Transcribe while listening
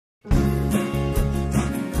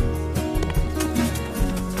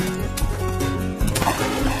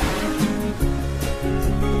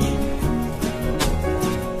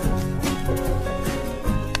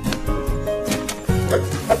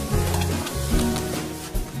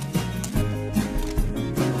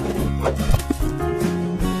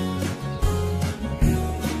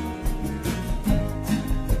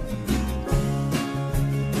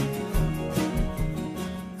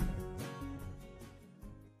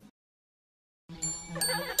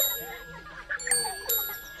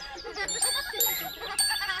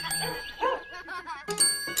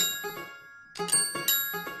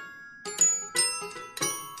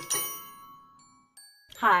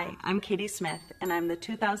I'm Katy Smith, and I'm the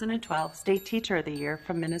 2012 State Teacher of the Year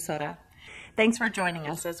from Minnesota. Thanks for joining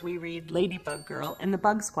us as we read Ladybug Girl and the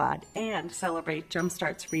Bug Squad and celebrate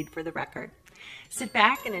Jumpstart's Read for the Record. Sit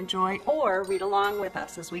back and enjoy or read along with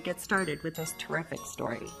us as we get started with this terrific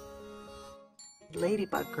story.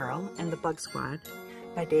 Ladybug Girl and the Bug Squad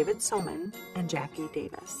by David Soman and Jacky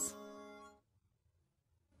Davis.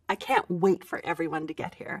 I can't wait for everyone to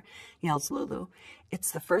get here, yells Lulu.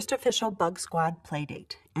 It's the first official Bug Squad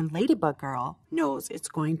playdate, and Ladybug Girl knows it's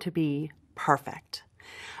going to be perfect.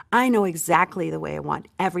 I know exactly the way I want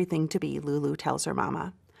everything to be, Lulu tells her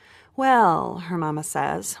mama. Well, her mama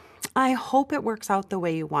says, I hope it works out the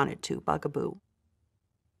way you want it to, Bugaboo.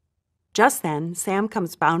 Just then, Sam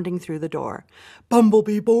comes bounding through the door.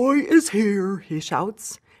 Bumblebee Boy is here, he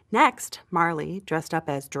shouts. Next, Marley, dressed up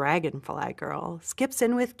as Dragonfly Girl, skips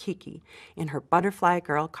in with Kiki in her Butterfly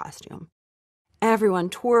Girl costume. Everyone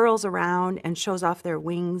twirls around and shows off their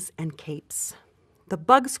wings and capes. The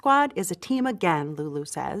Bug Squad is a team again, Lulu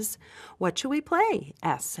says. What should we play?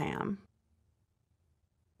 Asks Sam.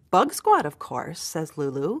 Bug Squad, of course, says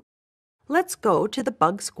Lulu. Let's go to the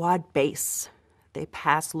Bug Squad base. They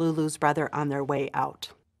pass Lulu's brother on their way out.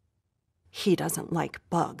 He doesn't like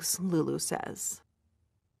bugs, Lulu says.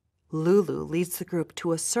 Lulu leads the group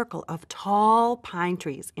to a circle of tall pine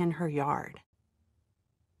trees in her yard.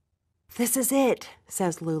 This is it,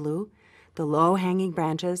 says Lulu. The low-hanging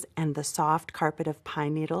branches and the soft carpet of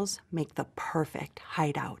pine needles make the perfect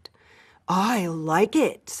hideout. I like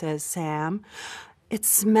it, says Sam. It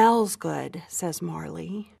smells good, says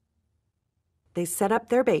Marley. They set up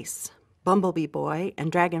their base. Bumblebee Boy and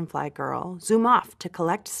Dragonfly Girl zoom off to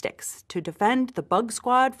collect sticks to defend the Bug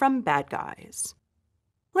Squad from bad guys.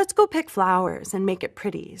 Let's go pick flowers and make it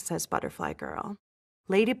pretty, says Butterfly Girl.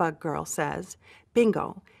 Ladybug Girl says,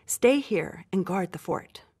 Bingo, stay here and guard the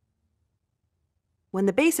fort. When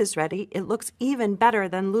the base is ready, it looks even better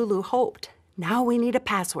than Lulu hoped. Now we need a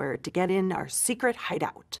password to get in our secret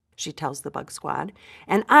hideout, she tells the Bug Squad,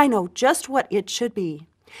 and I know just what it should be.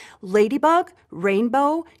 Ladybug,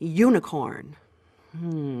 Rainbow, Unicorn.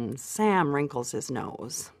 Sam wrinkles his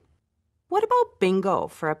nose. What about bingo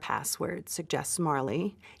for a password, suggests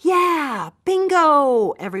Marley. Yeah,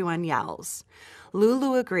 bingo, everyone yells.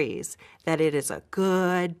 Lulu agrees that it is a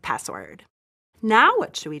good password. Now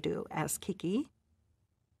what should we do, asks Kiki.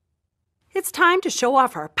 It's time to show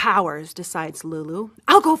off our powers, decides Lulu.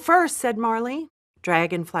 I'll go first, said Marley.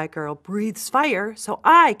 Dragonfly Girl breathes fire so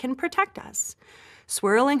I can protect us.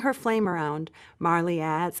 Swirling her flame around, Marley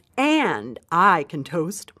adds, and I can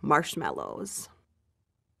toast marshmallows.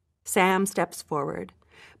 Sam steps forward.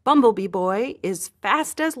 Bumblebee Boy is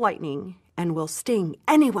fast as lightning and will sting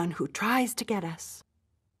anyone who tries to get us.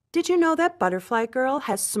 Did you know that Butterfly Girl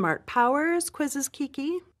has smart powers, quizzes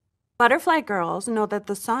Kiki. Butterfly girls know that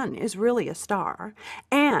the sun is really a star,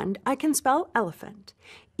 and I can spell elephant,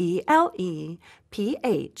 E-L-E-P-H-A-N-T.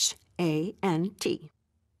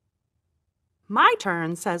 My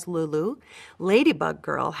turn, says Lulu. Ladybug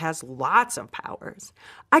Girl has lots of powers.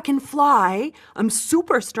 I can fly, I'm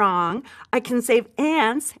super strong, I can save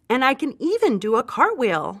ants, and I can even do a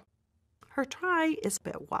cartwheel. Her try is a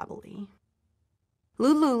bit wobbly.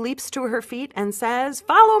 Lulu leaps to her feet and says,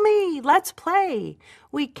 Follow me, let's play.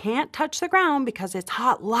 We can't touch the ground because it's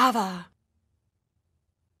hot lava.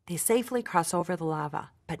 They safely cross over the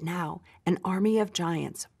lava, but now an army of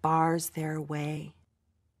giants bars their way.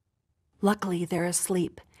 Luckily, they're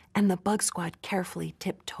asleep, and the Bug Squad carefully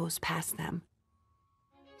tiptoes past them.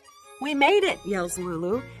 We made it, yells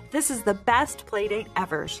Lulu. This is the best playdate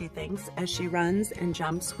ever, she thinks, as she runs and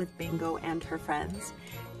jumps with Bingo and her friends.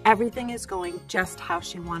 Everything is going just how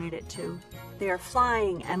she wanted it to. They are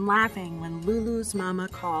flying and laughing when Lulu's mama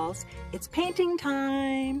calls, It's painting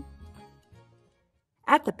time!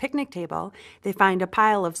 At the picnic table, they find a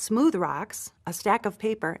pile of smooth rocks, a stack of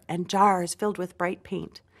paper, and jars filled with bright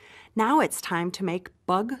paint. Now it's time to make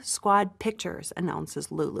Bug Squad pictures, announces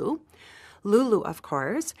Lulu. Lulu, of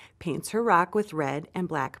course, paints her rock with red and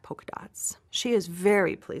black polka dots. She is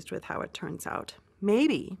very pleased with how it turns out.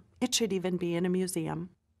 Maybe it should even be in a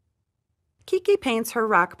museum. Kiki paints her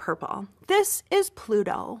rock purple. This is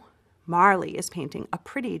Pluto. Marley is painting a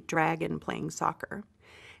pretty dragon playing soccer.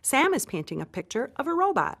 Sam is painting a picture of a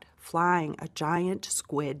robot flying a giant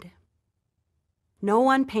squid. No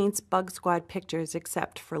one paints Bug Squad pictures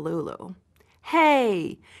except for Lulu.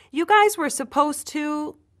 Hey, you guys were supposed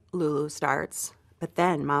to, Lulu starts, but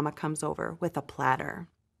then Mama comes over with a platter.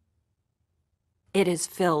 It is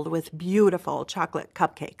filled with beautiful chocolate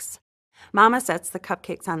cupcakes. Mama sets the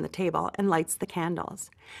cupcakes on the table and lights the candles.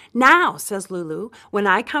 Now, says Lulu, when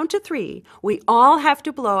I count to 3, we all have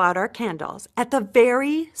to blow out our candles at the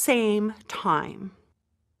very same time.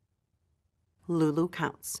 Lulu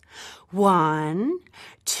counts. 1,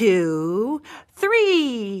 2,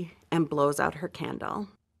 3, and blows out her candle.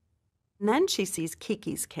 And then she sees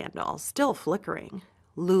Kiki's candle still flickering.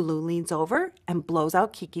 Lulu leans over and blows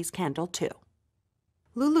out Kiki's candle too.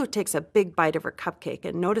 Lulu takes a big bite of her cupcake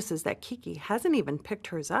and notices that Kiki hasn't even picked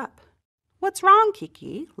hers up. "What's wrong,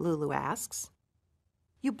 Kiki?" Lulu asks.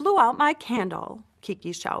 "You blew out my candle,"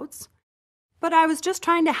 Kiki shouts. "But I was just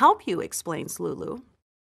trying to help you," explains Lulu.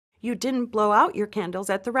 "You didn't blow out your candles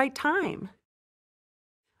at the right time."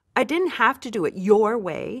 "I didn't have to do it your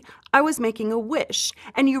way. I was making a wish,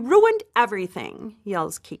 and you ruined everything,"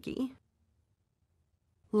 yells Kiki.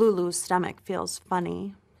 Lulu's stomach feels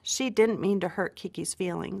funny. She didn't mean to hurt Kiki's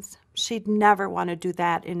feelings. She'd never want to do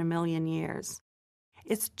that in a million years.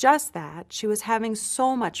 It's just that she was having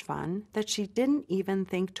so much fun that she didn't even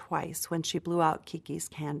think twice when she blew out Kiki's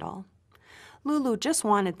candle. Lulu just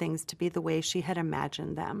wanted things to be the way she had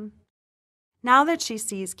imagined them. Now that she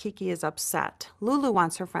sees Kiki is upset, Lulu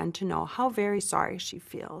wants her friend to know how very sorry she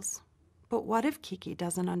feels. But what if Kiki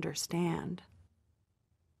doesn't understand?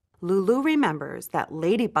 Lulu remembers that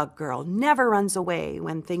Ladybug Girl never runs away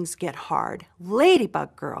when things get hard.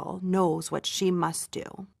 Ladybug Girl knows what she must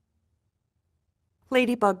do.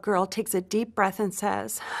 Ladybug Girl takes a deep breath and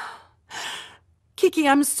says, "Kiki,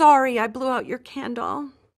 I'm sorry I blew out your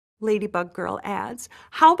candle." Ladybug Girl adds,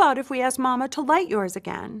 "How about if we ask Mama to light yours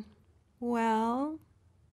again?" "Well,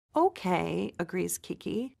 okay," agrees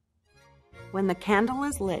Kiki. When the candle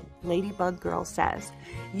is lit, Ladybug Girl says,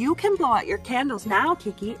 "You can blow out your candles now,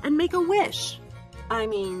 Kiki, and make a wish. I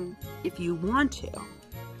mean, if you want to."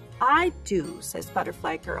 "I do," says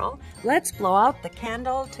Butterfly Girl. "Let's blow out the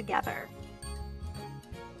candle together."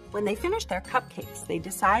 When they finish their cupcakes, they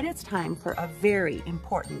decide it's time for a very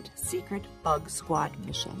important secret bug squad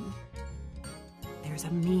mission. "There's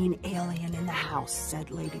a mean alien in the house,"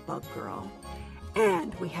 said Ladybug Girl,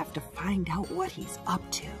 "and we have to find out what he's up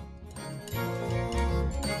to."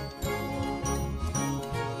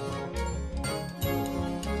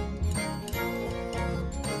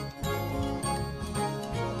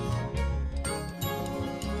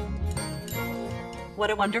 What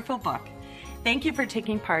a wonderful book. Thank you for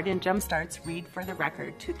taking part in Jumpstart's Read for the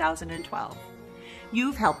Record 2012.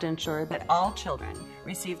 You've helped ensure that all children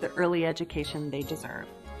receive the early education they deserve.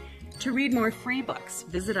 To read more free books,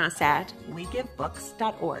 visit us at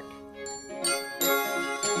wegivebooks.org.